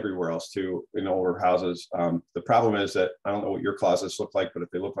and everywhere else too, in older houses. The problem is that I don't know what your closets look like, but if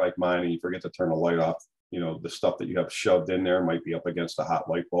they look like mine and you forget to turn the light off, the stuff that you have shoved in there might be up against a hot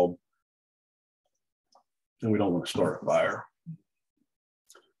light bulb. And we don't want to start a fire.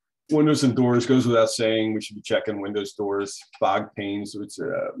 Windows and doors goes without saying. We should be checking windows, doors, fog panes.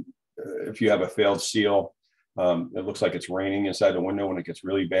 If you have a failed seal, it looks like it's raining inside the window when it gets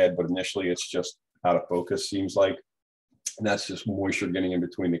really bad, but initially it's just out of focus, seems like. And that's just moisture getting in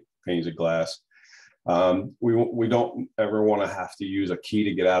between the panes of glass. We don't ever want to have to use a key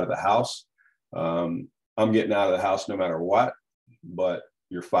to get out of the house. I'm getting out of the house no matter what, but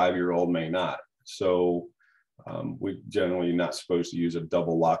your 5-year-old may not. So we're generally not supposed to use a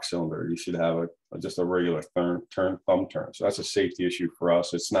double lock cylinder. You should have just a regular thumb turn. So that's a safety issue for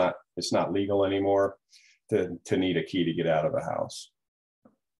us. It's not legal anymore to need a key to get out of the house.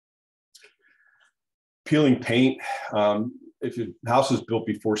 Peeling paint. If your house is built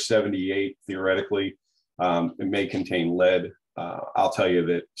before 78, theoretically, it may contain lead. I'll tell you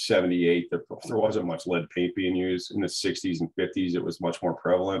that 78, there wasn't much lead paint being used. In the 60s and 50s, it was much more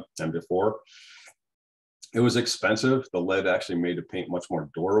prevalent than before. It was expensive. The lead actually made the paint much more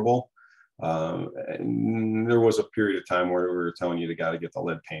durable. And there was a period of time where we were telling you got to get the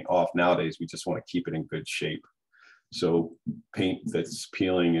lead paint off. Nowadays, we just want to keep it in good shape. So paint that's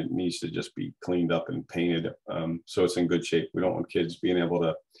peeling, it needs to just be cleaned up and painted so it's in good shape. We don't want kids being able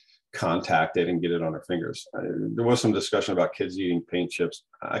to contact it and get it on their fingers. There was some discussion about kids eating paint chips.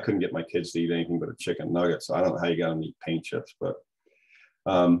 I couldn't get my kids to eat anything but a chicken nugget. So I don't know how you got them to eat paint chips, but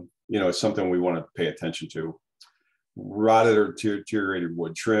it's something we want to pay attention to. Rotted or deteriorated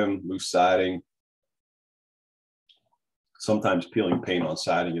wood trim, loose siding. Sometimes peeling paint on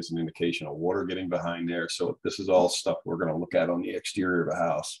siding is an indication of water getting behind there. So this is all stuff we're going to look at on the exterior of the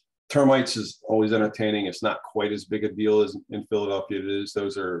house. Termites is always entertaining. It's not quite as big a deal as in Philadelphia it is.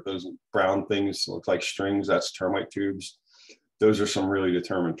 Those brown things look like strings. That's termite tubes. Those are some really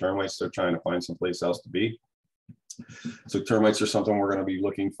determined termites. They're trying to find someplace else to be. So termites are something we're going to be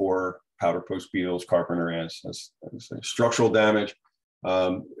looking for. Powder post beetles, carpenter ants, structural damage.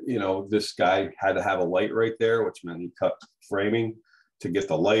 This guy had to have a light right there, which meant he cut framing to get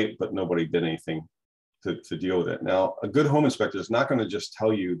the light, but nobody did anything to deal with it. Now, a good home inspector is not going to just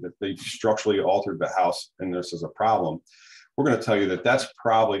tell you that they've structurally altered the house and this is a problem. We're going to tell you that that's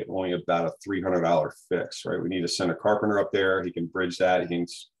probably only about a $300 fix, right? We need to send a carpenter up there. He can bridge that. He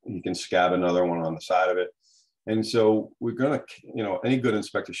can scab another one on the side of it. And so we're going to, any good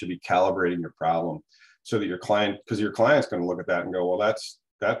inspector should be calibrating your problem so that your client's going to look at that and go, well,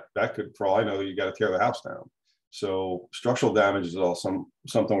 that could, for all I know, you got to tear the house down. So structural damage is also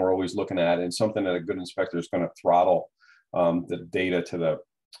something we're always looking at, and something that a good inspector is going to throttle the data to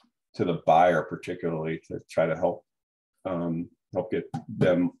the buyer, particularly to try to help get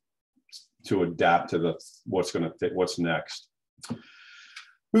them to adapt to what's next.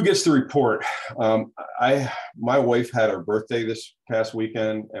 Who gets the report? My wife had her birthday this past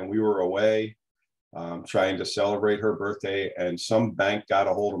weekend, and we were away trying to celebrate her birthday, and some bank got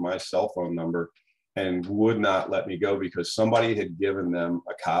a hold of my cell phone number and would not let me go because somebody had given them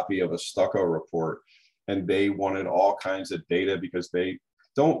a copy of a stucco report, and they wanted all kinds of data because they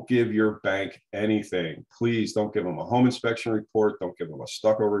don't give your bank anything. Please don't give them a home inspection report. Don't give them a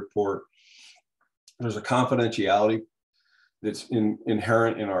stucco report. There's a confidentiality that's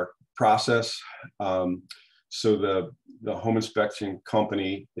inherent in our process. So the home inspection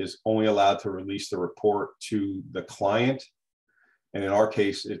company is only allowed to release the report to the client. And in our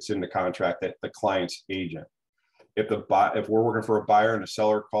case, it's in the contract that the client's agent. If we're working for a buyer and the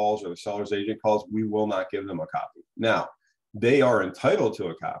seller calls or the seller's agent calls, we will not give them a copy. Now, they are entitled to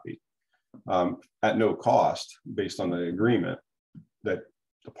a copy at no cost based on the agreement, the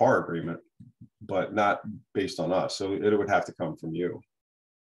PAR agreement, but not based on us. So it would have to come from you.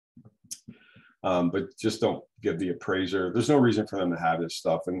 But just don't give the appraiser. There's no reason for them to have this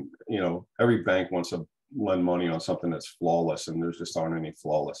stuff. And, every bank wants lend money on something that's flawless, and there's just aren't any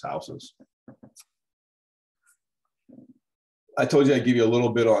flawless houses. I told you I'd give you a little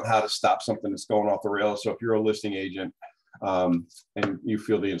bit on how to stop something that's going off the rails. So if you're a listing agent and you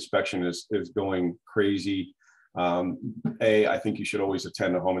feel the inspection is going crazy, I think you should always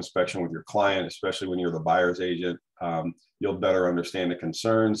attend a home inspection with your client, especially when you're the buyer's agent. You'll better understand the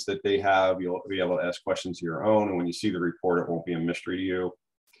concerns that they have. You'll be able to ask questions of your own. And when you see the report, it won't be a mystery to you.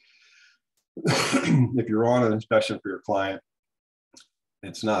 If you're on an inspection for your client,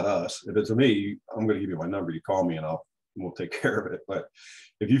 it's not us. If it's me, I'm going to give you my number. You call me and we'll take care of it. But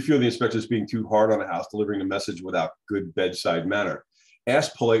if you feel the inspector is being too hard on a house, delivering a message without good bedside manner,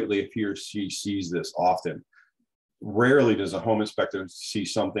 ask politely if he or she sees this often. Rarely does a home inspector see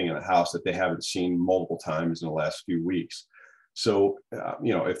something in a house that they haven't seen multiple times in the last few weeks. So,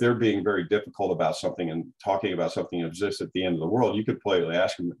 if they're being very difficult about something and talking about something that exists at the end of the world, you could politely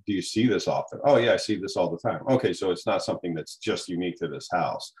ask them, do you see this often? Oh yeah, I see this all the time. Okay, so it's not something that's just unique to this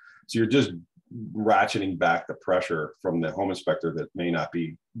house. So you're just ratcheting back the pressure from the home inspector that may not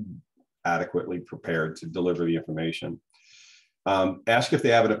be adequately prepared to deliver the information. Ask if they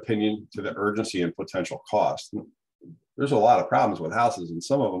have an opinion to the urgency and potential cost. There's a lot of problems with houses, and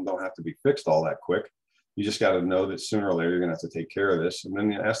some of them don't have to be fixed all that quick. You just got to know that sooner or later you're going to have to take care of this. And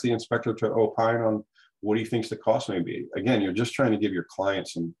then ask the inspector to opine on what he thinks the cost may be. Again, you're just trying to give your client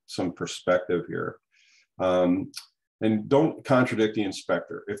some perspective here. And don't contradict the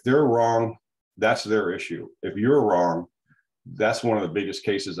inspector. If they're wrong, that's their issue. If you're wrong, that's one of the biggest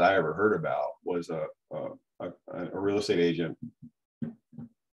cases I ever heard about. Was a real estate agent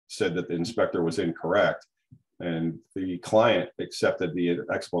said that the inspector was incorrect, and the client accepted the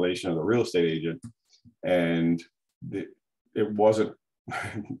explanation of the real estate agent, and it wasn't,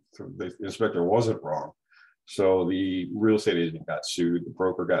 the inspector wasn't wrong. So the real estate agent got sued, the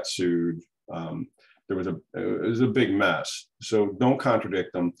broker got sued. It was a big mess. So don't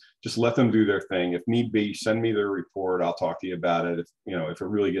contradict them. Just let them do their thing. If need be, send me their report. I'll talk to you about it. If it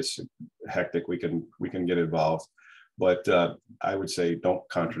really gets hectic, we can get involved. But I would say don't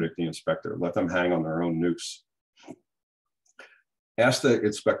contradict the inspector. Let them hang on their own noose. Ask the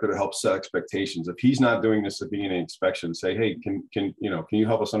inspector to help set expectations. If he's not doing this at the beginning of inspection, say, hey, can you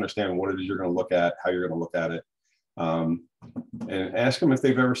help us understand what it is you're going to look at, how you're going to look at it? And ask them if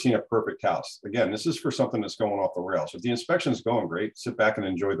they've ever seen a perfect house. Again, this is for something that's going off the rails. If the inspection is going great, sit back and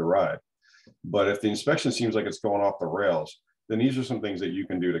enjoy the ride. But if the inspection seems like it's going off the rails, then these are some things that you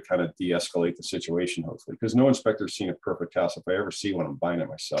can do to kind of de-escalate the situation, hopefully, because no inspector's seen a perfect house. If I ever see one, I'm buying it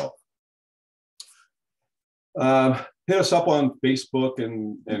myself. Hit us up on Facebook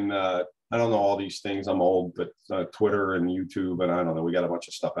and I don't know all these things. I'm old, but Twitter and YouTube, and I don't know. We got a bunch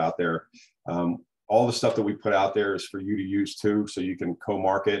of stuff out there. All the stuff that we put out there is for you to use too, so you can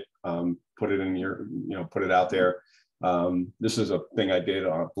co-market, put it in your, put it out there. This is a thing I did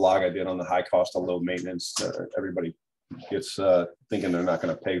on a blog I did on the high cost of low maintenance. Everybody gets thinking they're not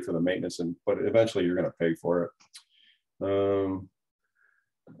going to pay for the maintenance, but eventually you're going to pay for it.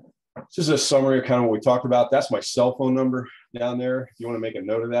 This is a summary of kind of what we talked about. That's my cell phone number down there. If you want to make a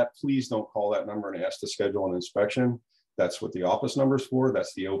note of that, please don't call that number and ask to schedule an inspection. That's what the office number is for.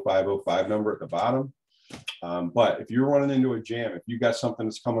 That's the 0505 number at the bottom. But if you're running into a jam, if you got something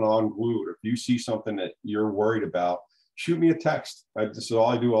that's coming on glued, or if you see something that you're worried about, shoot me a text. This is all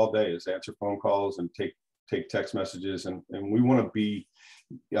I do all day is answer phone calls and take text messages. And we want to be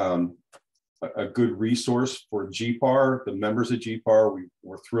a good resource for GPAR, the members of GPAR.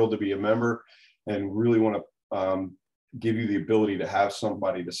 We're thrilled to be a member and really want to give you the ability to have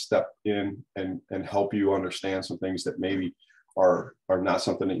somebody to step in and help you understand some things that maybe are not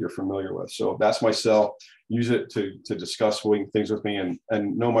something that you're familiar with. So that's my cell. Use it to discuss things with me. And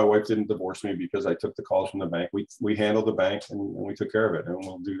no, my wife didn't divorce me because I took the calls from the bank. We handled the bank and we took care of it, and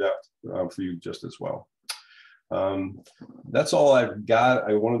we'll do that for you just as well. That's all I've got.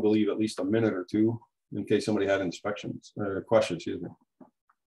 I wanted to leave at least a minute or two in case somebody had inspections or questions, excuse me.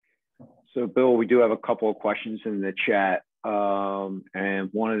 So Bill, we do have a couple of questions in the chat, and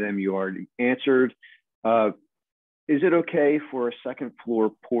one of them you already answered. Is it okay for a second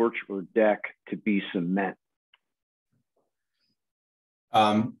floor porch or deck to be cement?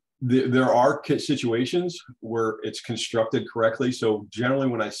 There are situations where it's constructed correctly. So generally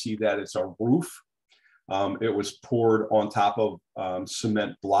when I see that, it's a roof. It was poured on top of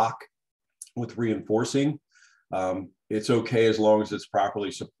cement block with reinforcing. It's okay as long as it's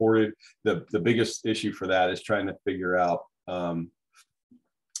properly supported. The biggest issue for that is trying to figure out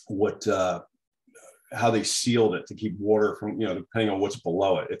how they sealed it to keep water from, depending on what's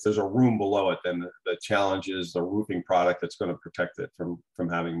below it. If there's a room below it, then the challenge is the roofing product that's going to protect it from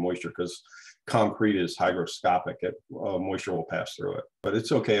having moisture, because concrete is hygroscopic. Moisture will pass through it, but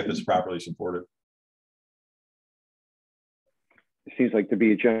it's okay if it's properly supported. It seems like to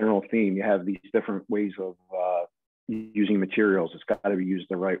be a general theme. You have these different ways of using materials. It's got to be used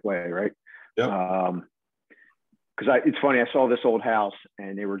the right way, right? Yep. Because it's funny, I saw this old house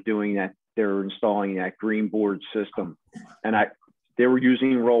and they were doing that. They were installing that green board system, and they were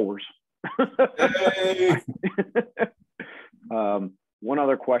using rollers. Hey. One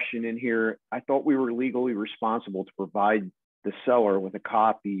other question in here. I thought we were legally responsible to provide the seller with a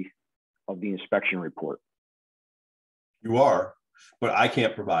copy of the inspection report. You are, but I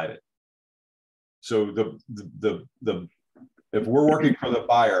can't provide it. So if we're working for the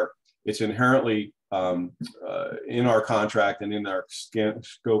buyer, it's inherently in our contract and in our standard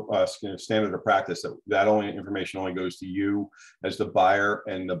of practice that information only goes to you as the buyer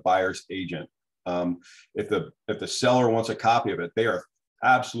and the buyer's agent. If the seller wants a copy of it, they are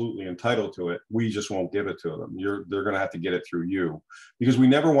absolutely entitled to it. We just won't give it to them. They're going to have to get it through you, because we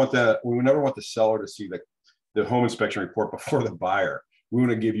never want the seller to see the home inspection report before the buyer. We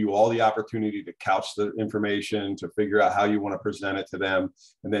want to give you all the opportunity to couch the information, to figure out how you want to present it to them,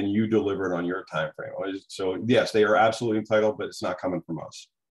 and then you deliver it on your time frame. So yes, they are absolutely entitled, but it's not coming from us.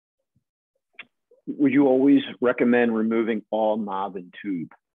 Would you always recommend removing all knob and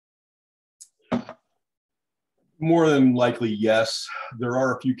tube? More than likely, yes. There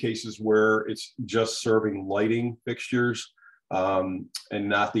are a few cases where it's just serving lighting fixtures and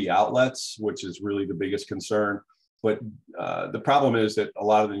not the outlets, which is really the biggest concern. But the problem is that a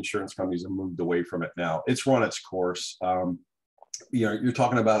lot of the insurance companies have moved away from it now. It's run its course. You're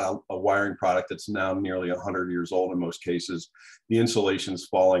talking about a wiring product that's now nearly 100 years old in most cases. The insulation's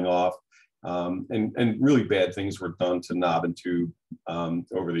falling off. And really bad things were done to knob and tube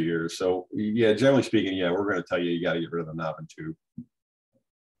over the years. So yeah, generally speaking, yeah, we're going to tell you, you got to get rid of the knob and tube.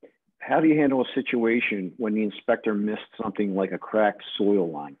 How do you handle a situation when the inspector missed something like a cracked soil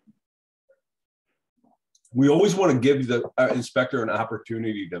line? We always want to give the inspector an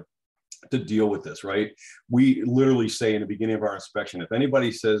opportunity to deal with this, right? We literally say in the beginning of our inspection, if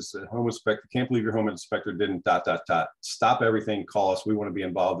anybody says, home inspector, can't believe your home inspector didn't ... stop everything, call us. We want to be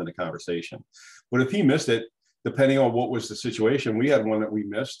involved in the conversation. But if he missed it, depending on what was the situation, we had one that we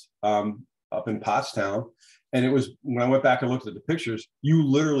missed up in Pottstown. And it was, when I went back and looked at the pictures, you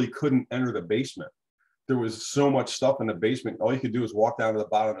literally couldn't enter the basement. There was so much stuff in the basement. All you could do was walk down to the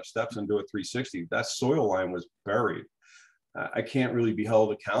bottom of the steps and do a 360. That soil line was buried. I can't really be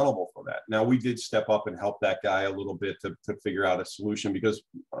held accountable for that. Now, we did step up and help that guy a little bit to figure out a solution, because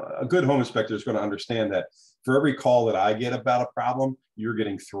a good home inspector is going to understand that for every call that I get about a problem, you're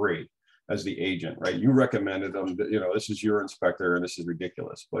getting 3 as the agent, right? You recommended them that, this is your inspector and this is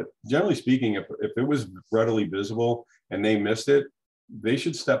ridiculous. But generally speaking, if it was readily visible and they missed it, they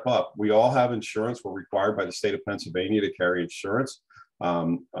should step up. We all have insurance. We're required by the state of Pennsylvania to carry insurance. I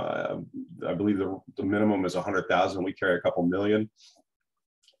believe the minimum is 100,000. We carry a couple million.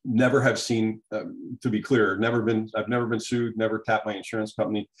 Never have seen, to be clear, I've never been sued, never tapped my insurance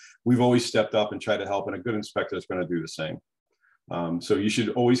company. We've always stepped up and tried to help, and a good inspector is going to do the same. So you should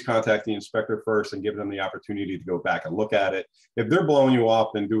always contact the inspector first and give them the opportunity to go back and look at it. If they're blowing you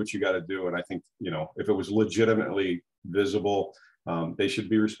off, then do what you got to do. And I think, if it was legitimately visible, they should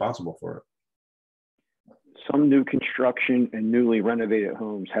be responsible for it. Some new construction and newly renovated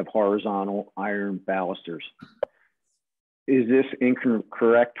homes have horizontal iron balusters. Is this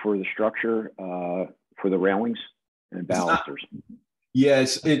incorrect for the structure, for the railings and balusters?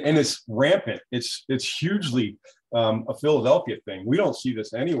 Yes, and it's rampant. It's hugely a Philadelphia thing. We don't see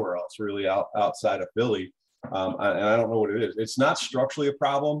this anywhere else really outside of Philly, and I don't know what it is. It's not structurally a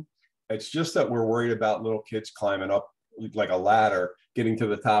problem. It's just that we're worried about little kids climbing up like a ladder, getting to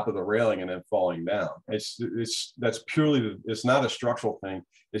the top of the railing and then falling down. That's purely, it's not a structural thing.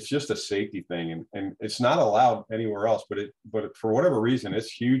 It's just a safety thing, and it's not allowed anywhere else. But for whatever reason,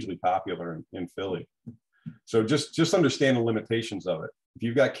 it's hugely popular in Philly. So just understand the limitations of it. If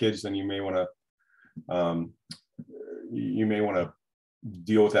you've got kids, then you may want to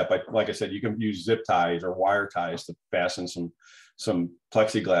deal with that. But like I said, you can use zip ties or wire ties to fasten some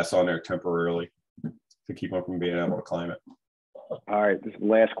plexiglass on there temporarily to keep them from being able to climb it. All right, this is the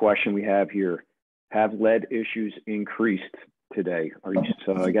last question we have here. Have lead issues increased today? Are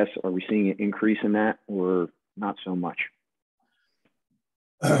we seeing an increase in that, or not so much?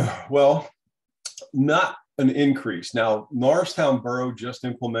 Well, not an increase. Now, Norristown Borough just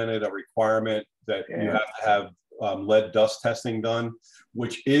implemented a requirement that you have to have lead dust testing done,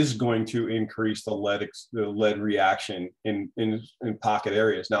 which is going to increase the lead reaction in pocket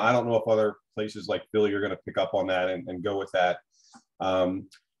areas. Now, I don't know if other places like Philly are going to pick up on that and go with that.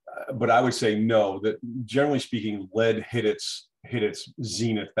 but I would say no, that generally speaking, lead hit its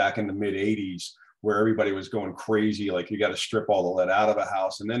zenith back in the mid 80s, where everybody was going crazy. Like, you got to strip all the lead out of a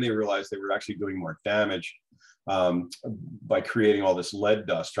house. And then they realized they were actually doing more damage by creating all this lead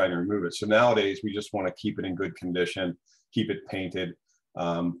dust, trying to remove it. So nowadays we just want to keep it in good condition, keep it painted.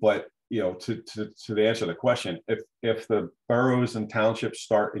 But you know, to answer the question, if the boroughs and townships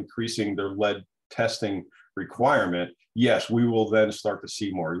start increasing their lead testing requirement, yes, we will then start to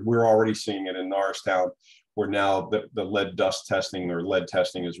see more. We're already seeing it in Norristown, where now the lead dust testing or lead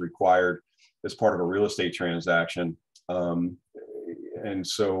testing is required as part of a real estate transaction. And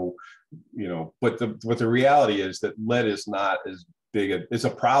so, you know, but the reality is that lead is not as big it's a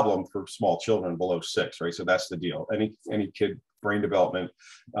problem for small children below 6, right? So that's the deal. Any kid, brain development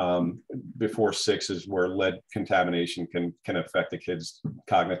before 6 is where lead contamination can affect the kid's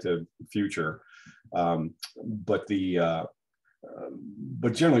cognitive future. But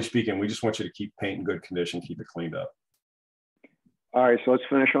generally speaking, we just want you to keep paint in good condition, keep it cleaned up. All right, so let's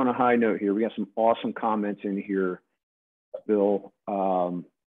finish on a high note here. We got some awesome comments in here, Bill.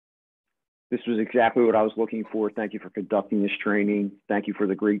 This was exactly what I was looking for. Thank you for conducting this training. Thank you for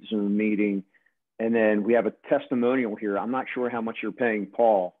the great Zoom meeting. And then we have a testimonial here. I'm not sure how much you're paying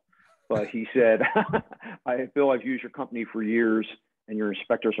Paul, but he said, Bill, I've used your company for years and your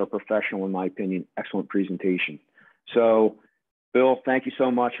inspectors are professional, in my opinion. Excellent presentation. So, Bill, thank you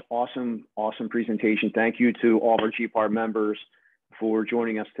so much. Awesome, awesome presentation. Thank you to all of our GPAR members for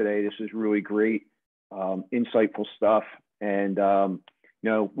joining us today. This is really great, insightful stuff. And, you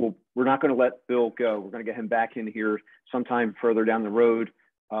know, we're not going to let Bill go. We're going to get him back in here sometime further down the road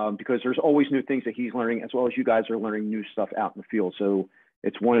because there's always new things that he's learning, as well as you guys are learning new stuff out in the field. So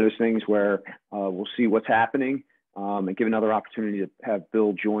it's one of those things where we'll see what's happening and give another opportunity to have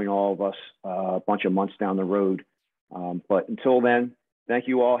Bill join all of us a bunch of months down the road. But until then, thank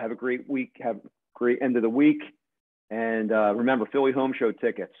you all. Have a great week. Have a great end of the week. And remember, Philly Home Show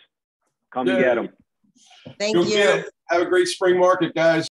tickets. Come and get them. Thank you. Have a great spring market, guys.